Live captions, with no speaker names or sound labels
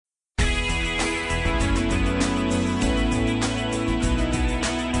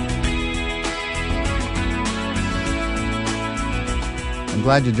I'm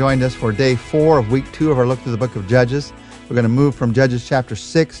glad you joined us for day 4 of week 2 of our look through the book of Judges. We're going to move from Judges chapter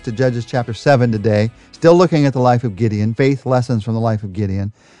 6 to Judges chapter 7 today, still looking at the life of Gideon, faith lessons from the life of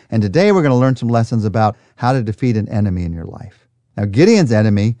Gideon. And today we're going to learn some lessons about how to defeat an enemy in your life. Now, Gideon's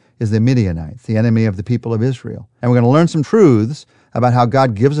enemy is the Midianites, the enemy of the people of Israel. And we're going to learn some truths about how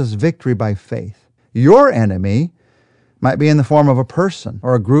God gives us victory by faith. Your enemy might be in the form of a person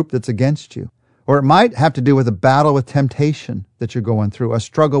or a group that's against you. Or it might have to do with a battle with temptation that you're going through, a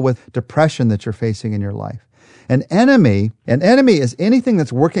struggle with depression that you're facing in your life. An enemy is anything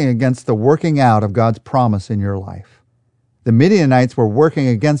that's working against the working out of God's promise in your life. The Midianites were working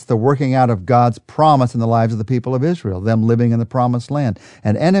against the working out of God's promise in the lives of the people of Israel, them living in the promised land.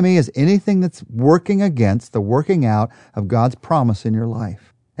 An enemy is anything that's working against the working out of God's promise in your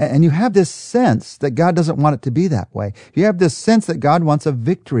life. And you have this sense that God doesn't want it to be that way. You have this sense that God wants a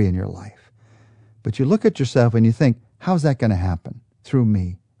victory in your life. But you look at yourself and you think, how's that going to happen? Through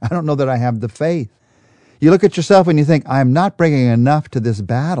me. I don't know that I have the faith. You look at yourself and you think, I'm not bringing enough to this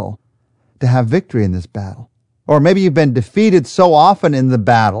battle to have victory in this battle. Or maybe you've been defeated so often in the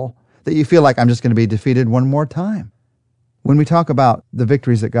battle that you feel like I'm just going to be defeated one more time. When we talk about the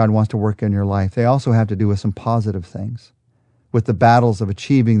victories that God wants to work in your life, they also have to do with some positive things, with the battles of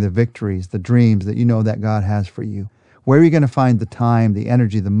achieving the victories, the dreams that you know that God has for you. Where are you going to find the time, the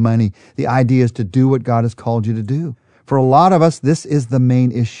energy, the money, the ideas to do what God has called you to do? For a lot of us, this is the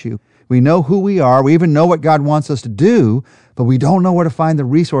main issue. We know who we are. We even know what God wants us to do, but we don't know where to find the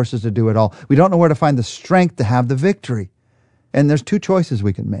resources to do it all. We don't know where to find the strength to have the victory. And there's 2 choices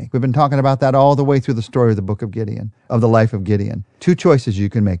we can make. We've been talking about that all the way through the story of the book of Gideon, of the life of Gideon. 2 choices you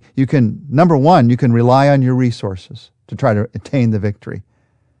can make. Number 1, you can rely on your resources to try to attain the victory.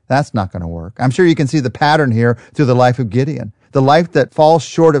 That's not going to work. I'm sure you can see the pattern here through the life of Gideon. The life that falls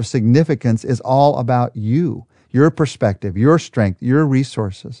short of significance is all about you, your perspective, your strength, your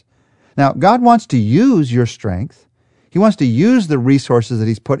resources. Now, God wants to use your strength. He wants to use the resources that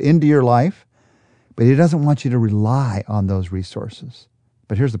He's put into your life, but He doesn't want you to rely on those resources.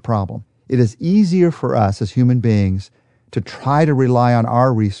 But here's the problem. It is easier for us as human beings to try to rely on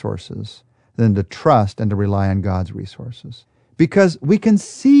our resources than to trust and to rely on God's resources. Because we can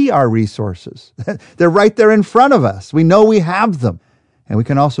see our resources. They're right there in front of us. We know we have them. And we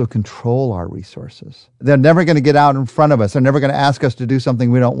can also control our resources. They're never going to get out in front of us. They're never going to ask us to do something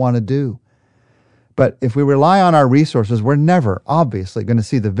we don't want to do. But if we rely on our resources, we're never, obviously, going to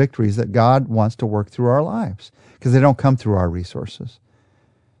see the victories that God wants to work through our lives, because they don't come through our resources.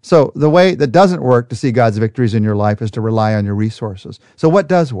 So the way that doesn't work to see God's victories in your life is to rely on your resources. So what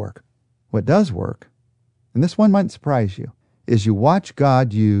does work? What does work, and this one might surprise you, is you watch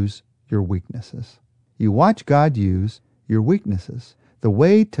God use your weaknesses. You watch God use your weaknesses. The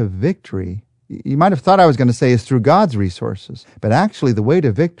way to victory, you might have thought I was going to say, is through God's resources. But actually, the way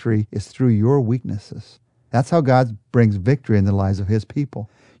to victory is through your weaknesses. That's how God brings victory in the lives of His people.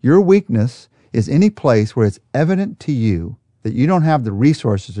 Your weakness is any place where it's evident to you that you don't have the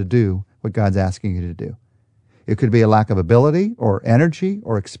resources to do what God's asking you to do. It could be a lack of ability or energy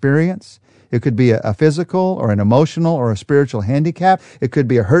or experience. It could be a physical or an emotional or a spiritual handicap. It could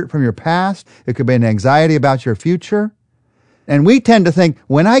be a hurt from your past. It could be an anxiety about your future. And we tend to think,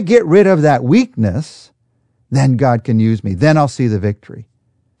 when I get rid of that weakness, then God can use me. Then I'll see the victory.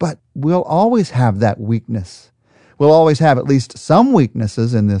 But we'll always have that weakness. We'll always have at least some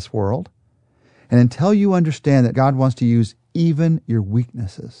weaknesses in this world. And until you understand that God wants to use even your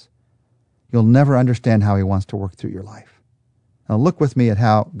weaknesses, you'll never understand how He wants to work through your life. Now look with me at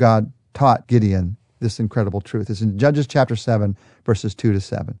how God taught Gideon this incredible truth. It's in Judges chapter 7, verses 2 to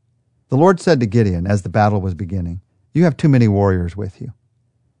 7. The Lord said to Gideon as the battle was beginning, "You have too many warriors with you.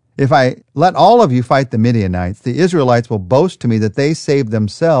 If I let all of you fight the Midianites, the Israelites will boast to me that they saved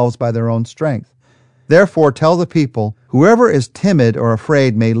themselves by their own strength. Therefore tell the people, whoever is timid or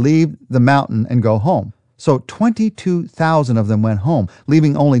afraid may leave the mountain and go home." So 22,000 of them went home,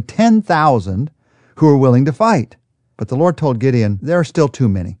 leaving only 10,000 who were willing to fight. But the Lord told Gideon, "There are still too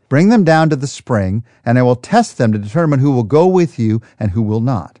many. Bring them down to the spring, and I will test them to determine who will go with you and who will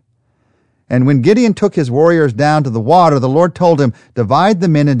not." And when Gideon took his warriors down to the water, the Lord told him, "Divide the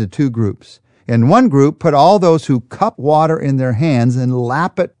men into 2 groups. In one group, put all those who cup water in their hands and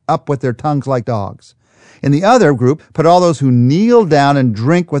lap it up with their tongues like dogs. In the other group, put all those who kneel down and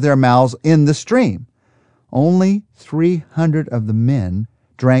drink with their mouths in the stream." Only 300 of the men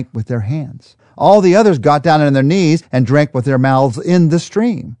drank with their hands. All the others got down on their knees and drank with their mouths in the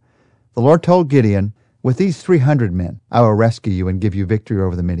stream. The Lord told Gideon, "With these 300 men, I will rescue you and give you victory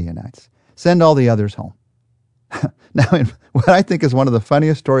over the Midianites. Send all the others home." Now, in what I think is one of the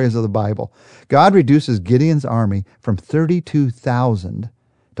funniest stories of the Bible, God reduces Gideon's army from 32,000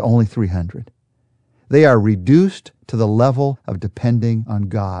 to only 300. They are reduced to the level of depending on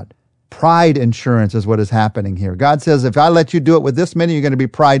God. Pride insurance is what is happening here. God says, if I let you do it with this many, you're going to be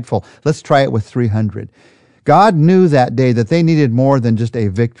prideful. Let's try it with 300. God knew that day that they needed more than just a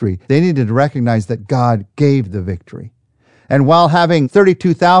victory. They needed to recognize that God gave the victory. And while having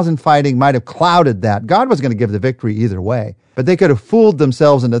 32,000 fighting might have clouded that, God was going to give the victory either way. But they could have fooled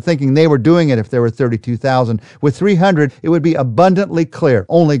themselves into thinking they were doing it if there were 32,000. With 300, it would be abundantly clear.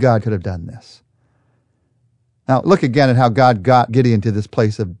 Only God could have done this. Now, look again at how God got Gideon to this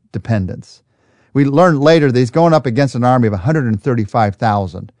place of dependence. We learned later that he's going up against an army of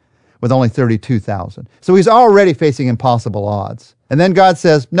 135,000 with only 32,000. So he's already facing impossible odds. And then God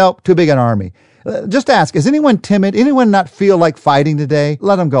says, nope, too big an army. Just ask, is anyone timid? Anyone not feel like fighting today?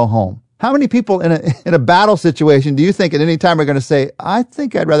 Let them go home. How many people in a battle situation do you think at any time are going to say, I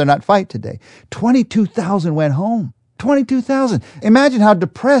think I'd rather not fight today? 22,000 went home. 22,000. Imagine how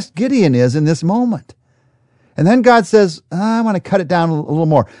depressed Gideon is in this moment. And then God says, I want to cut it down a little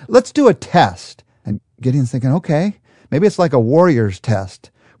more. Let's do a test. And Gideon's thinking, okay, maybe it's like a warrior's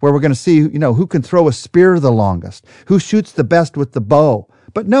test where we're going to see, who can throw a spear the longest, who shoots the best with the bow.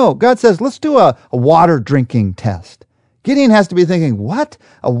 But no, God says, let's do a water drinking test. Gideon has to be thinking, what?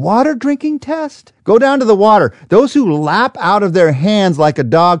 A water drinking test? Go down to the water. Those who lap out of their hands like a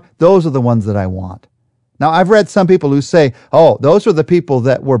dog, those are the ones that I want. Now, I've read some people who say, oh, those are the people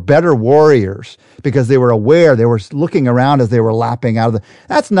that were better warriors because they were aware, they were looking around as they were lapping out of the...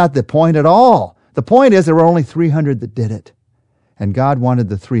 That's not the point at all. The point is there were only 300 that did it. And God wanted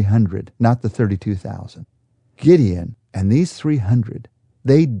the 300, not the 32,000. Gideon and these 300,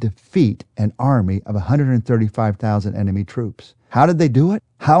 they defeat an army of 135,000 enemy troops. How did they do it?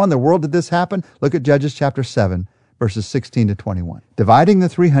 How in the world did this happen? Look at Judges chapter 7, verses 16 to 21. Dividing the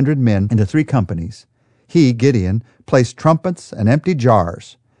 300 men into 3 companies, he, Gideon, placed trumpets and empty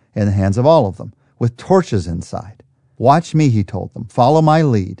jars in the hands of all of them, with torches inside. Watch me, he told them. Follow my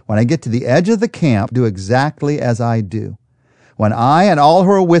lead. When I get to the edge of the camp, do exactly as I do. When I and all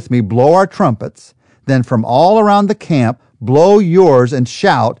who are with me blow our trumpets, then from all around the camp, blow yours and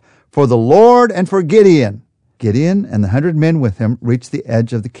shout, for the Lord and for Gideon. Gideon and the 100 men with him reached the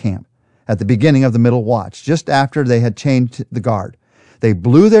edge of the camp at the beginning of the middle watch, just after they had changed the guard. They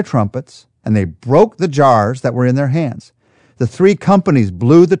blew their trumpets, and they broke the jars that were in their hands. The 3 companies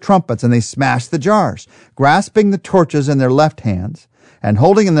blew the trumpets, and they smashed the jars, grasping the torches in their left hands, and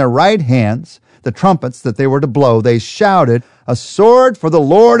holding in their right hands the trumpets that they were to blow. They shouted, a sword for the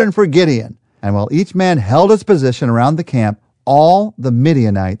Lord and for Gideon. And while each man held his position around the camp, all the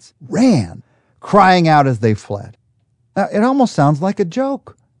Midianites ran, crying out as they fled. Now, it almost sounds like a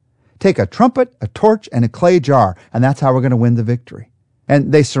joke. Take a trumpet, a torch, and a clay jar, and that's how we're going to win the victory.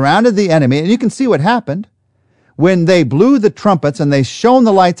 And they surrounded the enemy, and you can see what happened. When they blew the trumpets and they shone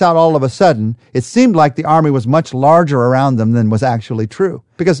the lights out all of a sudden, it seemed like the army was much larger around them than was actually true.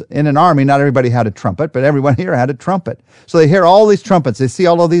 Because in an army, not everybody had a trumpet, but everyone here had a trumpet. So they hear all these trumpets, they see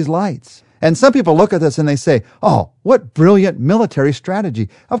all of these lights. And some people look at this and they say, oh, what brilliant military strategy.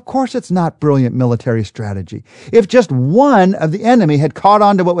 Of course it's not brilliant military strategy. If just one of the enemy had caught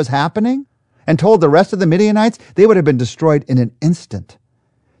on to what was happening and told the rest of the Midianites, they would have been destroyed in an instant.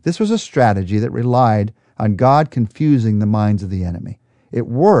 This was a strategy that relied on God confusing the minds of the enemy. It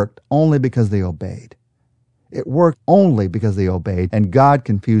worked only because they obeyed. It worked only because they obeyed, and God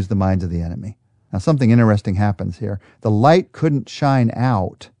confused the minds of the enemy. Now, something interesting happens here. The light couldn't shine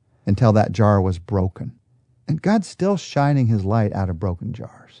out until that jar was broken. And God's still shining his light out of broken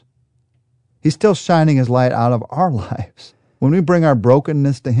jars. He's still shining his light out of our lives. When we bring our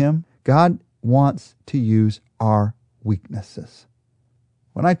brokenness to him, God wants to use our weaknesses.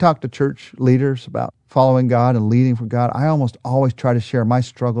 When I talk to church leaders about following God and leading for God, I almost always try to share my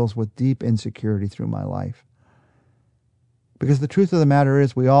struggles with deep insecurity through my life. Because the truth of the matter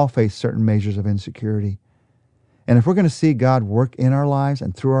is we all face certain measures of insecurity. And if we're going to see God work in our lives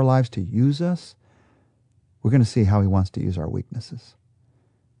and through our lives to use us, we're going to see how he wants to use our weaknesses.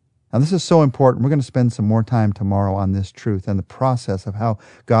 Now, this is so important. We're going to spend some more time tomorrow on this truth and the process of how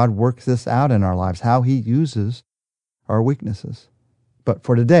God works this out in our lives, how he uses our weaknesses. But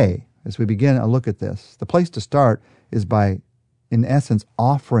for today, as we begin a look at this, the place to start is by, in essence,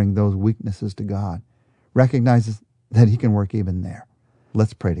 offering those weaknesses to God. Recognizes that he can work even there.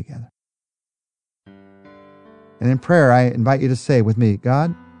 Let's pray together. And in prayer, I invite you to say with me,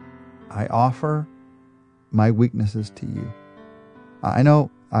 God, I offer my weaknesses to you. I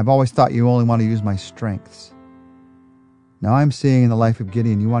know I've always thought you only want to use my strengths. Now I'm seeing in the life of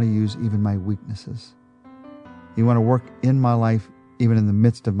Gideon, you want to use even my weaknesses. You want to work in my life, even in the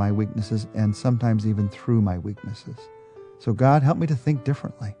midst of my weaknesses, and sometimes even through my weaknesses. So God, help me to think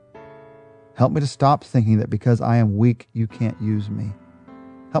differently. Help me to stop thinking that because I am weak, you can't use me.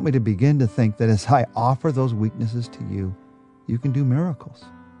 Help me to begin to think that as I offer those weaknesses to you, you can do miracles.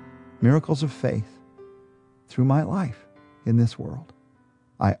 Miracles of faith through my life in this world.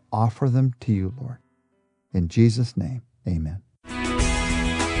 I offer them to you, Lord. In Jesus' name, amen.